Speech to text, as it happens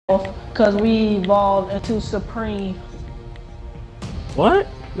Because we evolved into Supreme. What?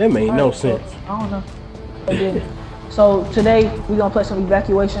 That made no sense. I don't know. It didn't. So today we gonna play some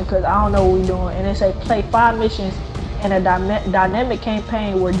evacuation because I don't know what we doing. And it say play 5 missions in a dynamic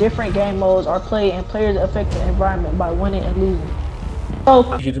campaign where different game modes are played and players affect the environment by winning and losing.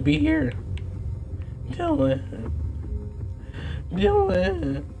 So you to be here. Dylan,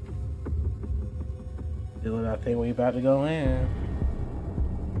 I think we about to go in.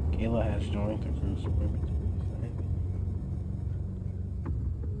 Kayla has joined the cruise.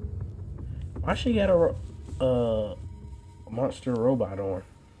 Why she got a monster robot on?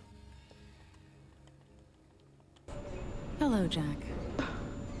 Hello, Jack.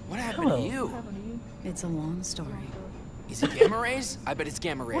 What happened to you? It's a long story. Is it gamma rays? I bet it's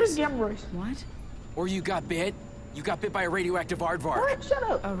gamma rays. what is gamma rays? What? Or you got bit? You got bit by a radioactive aardvark. What? Shut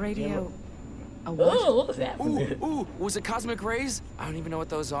up. A radio... A what? what? Oh, what was that? Ooh, was it cosmic rays? I don't even know what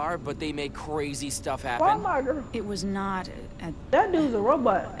those are, but they make crazy stuff happen. Why, girl? It was not a... That dude's a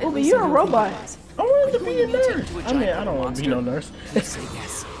robot. Ubi, you're a robot. I wanted to be a nurse. I mean, I don't want to be no nurse. Say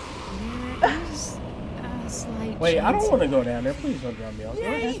yes. There is a slight Wait, I don't chance. want to go down there. Please don't drop me off. Do I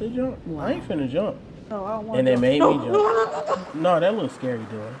have to jump? Wow. I ain't finna jump. No, I don't want And to. they made me jump. No, that looks scary,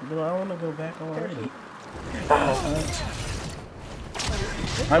 dude. Dude, I want to go back already.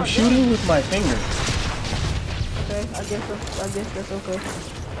 I'm shooting with my finger. Okay, I guess that's okay.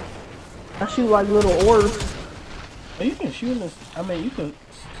 I shoot like little orbs. Oh, you can shoot this. I mean, you can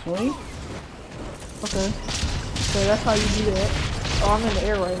swing. Okay. So that's how you do that. Oh, I'm in the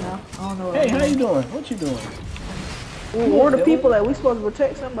air right now. I don't know what Hey, I'm how doing. you doing? What you doing? We're the people that we supposed to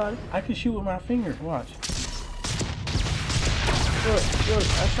protect somebody. I can shoot with my fingers. Watch. Look,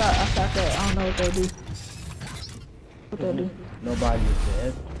 I shot that. I don't know what they do. What they do? Nobody is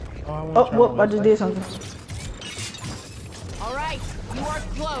dead. Oh, whoop, I just did something. All right, you are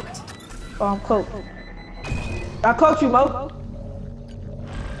cloaked. Oh, I'm cloaked. I cloaked you, Mo.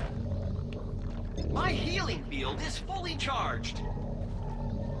 My healing field is fully charged.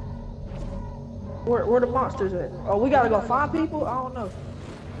 Where the monsters at? Oh, we gotta go find people? I don't know.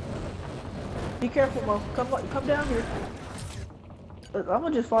 Be careful, Mo. Come down here. I'm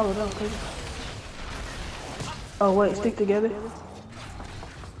gonna just follow them. Oh wait, stick together.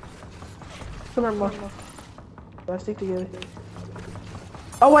 Come here, Mo. Let's stick together.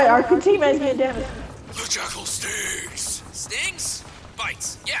 Oh wait, our teammates getting damaged. The jackal stings. Stings?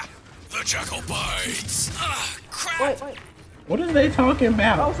 Bites. Yeah. The jackal bites. Ah, crap. Wait. What are they talking Oh,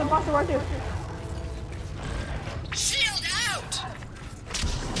 about? it's a monster right there. Shield out.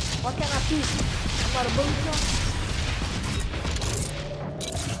 Why can't I shoot? I'm about to bullet you.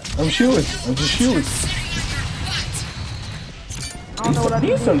 I'm shooting. I'm just shooting. I don't know what I Need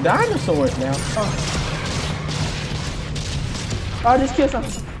need. some dinosaurs now. Oh, I just killed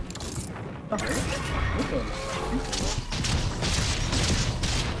something.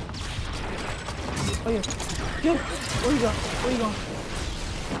 Oh yeah. Yo, where you going? Where you going?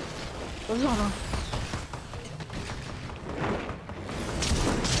 What's going on?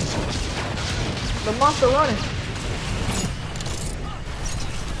 The monster running.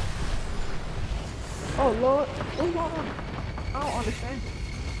 Oh Lord, what's going on? I don't understand.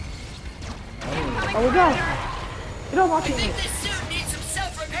 Oh, we go. Get off my I think team. this suit needs some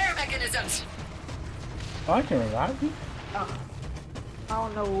self-repair mechanisms. Oh, I can revive you. I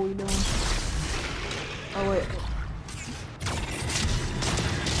don't know what we doing. Oh wait.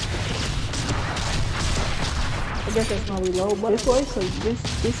 I guess that's gonna reload, but this way, cause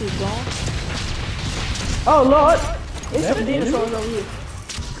this is gone. Oh Lord, it's some dinosaurs over here.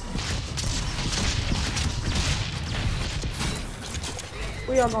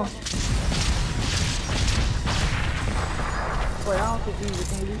 Where y'all going? Wait, I don't think these are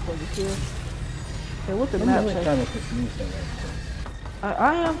things we supposed to kill. Okay, what's the I'm map really say? kind of confused at that.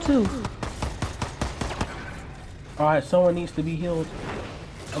 I am too. Alright, someone needs to be healed.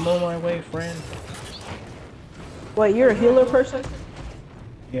 I'm on my way, friend. Wait, you're a healer person?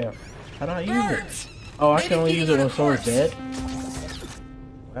 Yeah. How do I use it? Oh, I can only use it when someone's dead?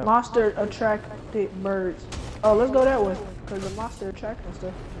 Wow. Monster attracted birds. Oh, let's go that way, cause the monster attracting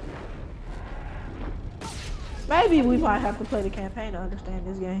stuff. Maybe we might have to play the campaign to understand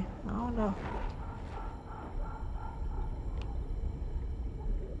this game. I don't know.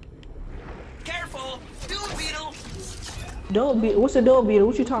 Careful! Doom beetle! Dome beetle. What's a dome beetle?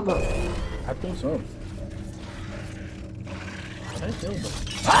 What you talking about? I think so. I killed them.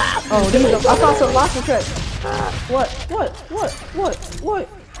 Oh, these are, I saw some monster tracks. What?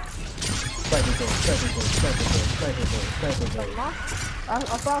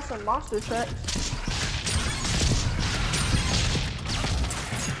 I saw some monster tracks.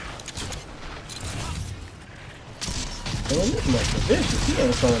 killing this monster. Vicious. He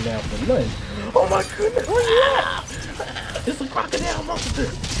ain't slowing down for nothing. Oh my goodness, where you at? It's a crocodile monster.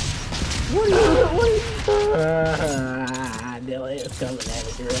 What are you no, it's coming at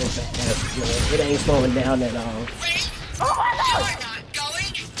me real fast. It ain't slowing down at all. Wait! Oh my God! You're not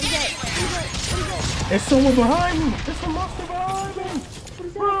going anywhere! It's someone behind me. It's a monster behind me.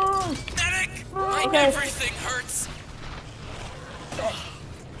 Run! Medic! My everything hurts.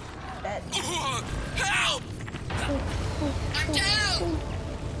 Help! I'm down!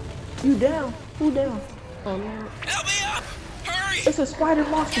 You down? Who down? Oh no. Help me up! Hurry! It's a spider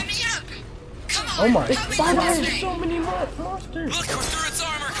monster. Get me up! Come on! Oh my come God, with there's me. so many monsters. Look, we're through its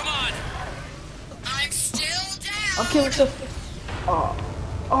armor, come on! I'm still down! I'm killing stuff. Oh,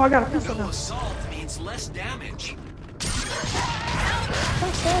 I got a pistol No now. assault means less damage.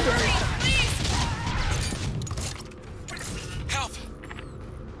 Hurry, please! Help!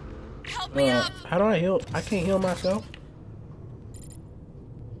 Help me up! How do I heal? I can't heal myself.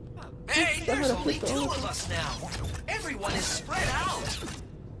 Hey! There's only 2 of us now. Everyone is spread out.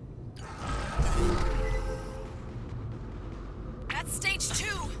 That's stage 2.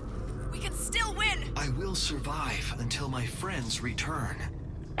 We can still win. I will survive until my friends return.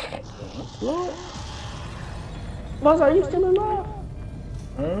 Lord. Buzz, are you still alive?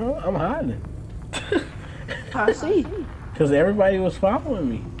 I'm hiding. I see. Because everybody was following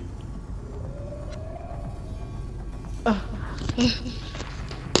me.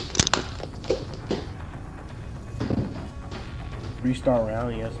 Restart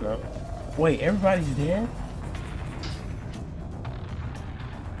round, yes, no. Wait, everybody's dead?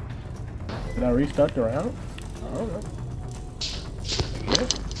 Did I restart the round? I don't know. I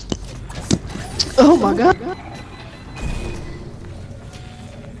guess. Oh my God.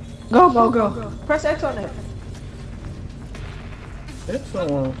 Go. Press X on it. That's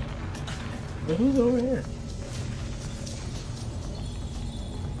someone. But who's over here?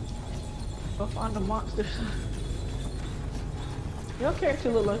 Go find the monsters. Your character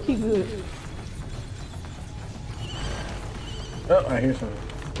look like he good. Oh, I hear something.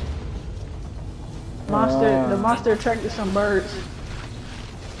 The monster attracted some birds.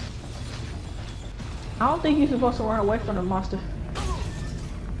 I don't think you're supposed to run away from the monster.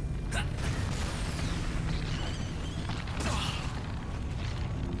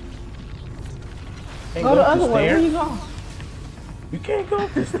 Can't Go the up other way. Where stairs? you going? You can't go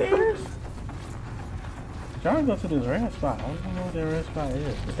up the stairs? Trying to go to this red spot. I don't even know what that red spot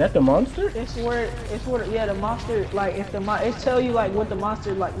is. Is that the monster? It's where yeah, the monster, like if the it tell you like what the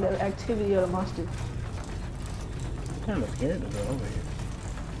monster, like the activity of the monster. I'm kind of scared to go over here.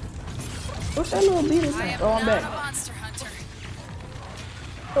 What's that little beetle thing? Oh, I'm back. monster hunter.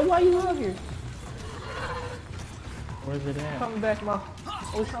 So why you out here? Where's it at? Coming back, Mo.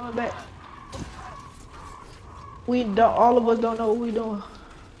 We coming back. We don't. All of us don't know what we doing.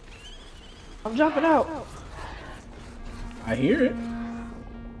 I'm jumping out. I hear it.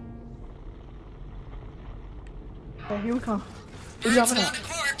 Okay, here we come. We Birds jumping found out. a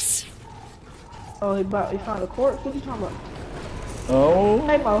corpse. Oh, he found a corpse. What you talking about? Oh.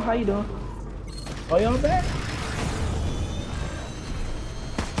 Hey Mo, how you doing? Oh, y'all back?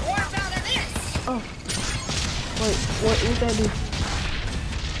 More found of this. Oh. Wait, what that do?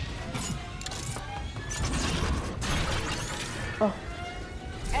 Oh.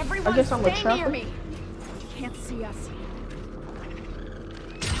 Everyone I guess I'm a stay near trapper. me. You can't see us.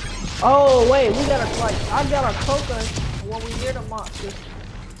 Oh wait, we gotta like I gotta cloak us when we near the monster.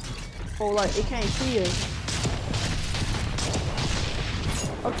 So like it can't see us.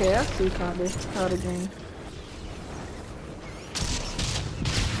 Okay, that's too kinda how the game.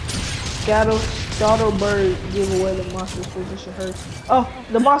 Scattle bird give away the monster's position hurts. Oh,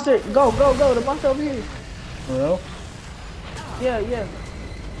 the monster, go, the monster over here. For real? Yeah.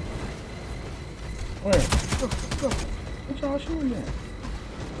 Where? Go. What y'all shooting at?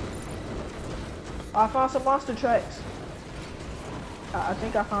 I found some monster tracks. I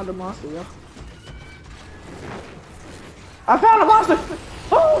think I found a monster, yo. I found a monster!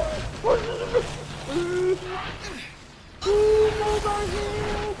 Oh!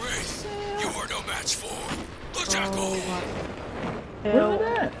 Wraith, you are no match for the Jackal.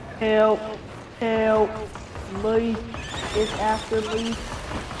 Help. Lee is after me.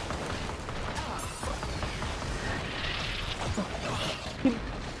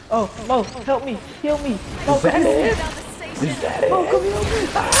 Oh, Mo, help me, heal me. Mo, Is that come here. it? Is that it? Mo, come here.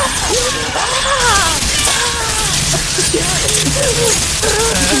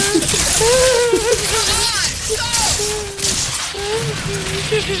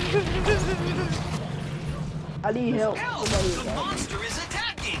 I need help. Help! Somebody The help. monster is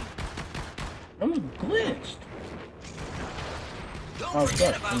attacking! I'm glitched. Don't Oh,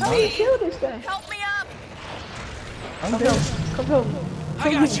 forget fuck. about How do you me. kill this thing? Help me up! I'm Come dead. help. Come help me.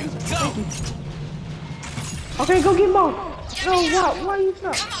 I got you. Go. Okay, go get Mo. No, why you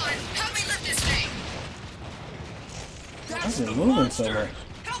stop? Come on, help me lift this thing! I'm just moving so much.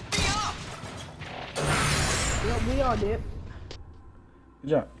 Help me up! Yeah, we all did. Good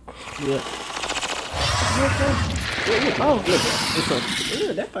job. Yeah. Oh, It's a,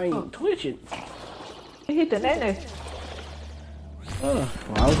 yeah, that thing twitching. he hit the net. Well,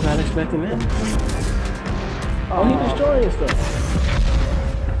 I was not expecting that. Oh, he destroying stuff.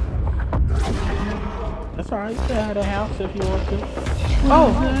 That's alright. You can have the house if you want to.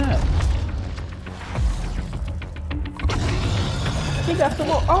 Oh, he got some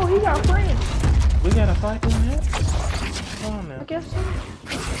more. Oh, he got friends. We gotta fight in that? Come on I now. guess so.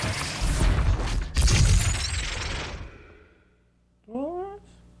 What?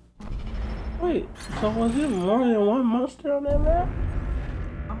 Wait, so was it more than one monster on that map?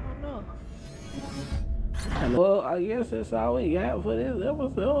 I don't know. Well, I guess that's all we got for this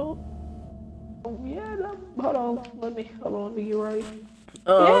episode. Yeah, hold on. Let me get ready.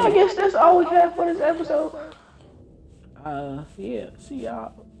 Yeah, I guess that's all we have for this episode. Yeah, see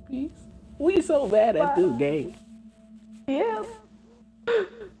y'all. Peace. We so bad at this game. Yeah.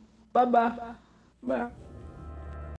 Bye-bye. Bye.